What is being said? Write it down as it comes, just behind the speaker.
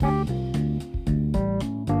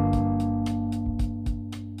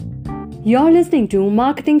You're listening to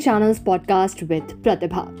Marketing Channels podcast with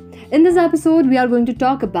Pratibha. In this episode, we are going to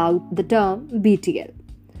talk about the term BTL.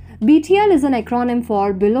 BTL is an acronym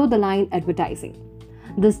for below the line advertising.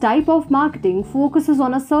 This type of marketing focuses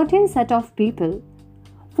on a certain set of people.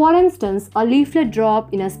 For instance, a leaflet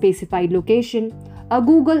drop in a specified location, a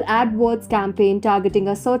Google AdWords campaign targeting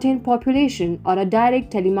a certain population, or a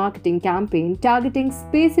direct telemarketing campaign targeting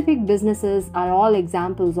specific businesses are all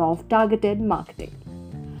examples of targeted marketing.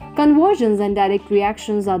 Conversions and direct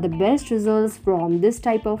reactions are the best results from this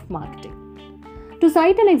type of marketing. To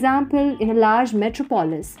cite an example, in a large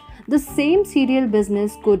metropolis, the same cereal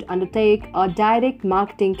business could undertake a direct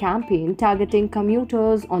marketing campaign targeting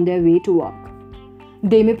commuters on their way to work.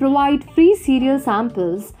 They may provide free cereal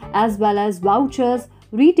samples as well as vouchers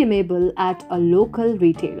redeemable at a local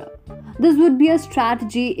retailer. This would be a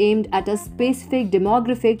strategy aimed at a specific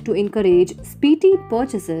demographic to encourage speedy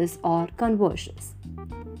purchases or conversions.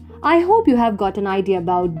 I hope you have got an idea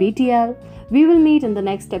about BTL. We will meet in the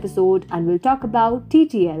next episode and we'll talk about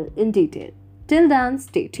TTL in detail. Till then,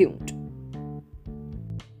 stay tuned.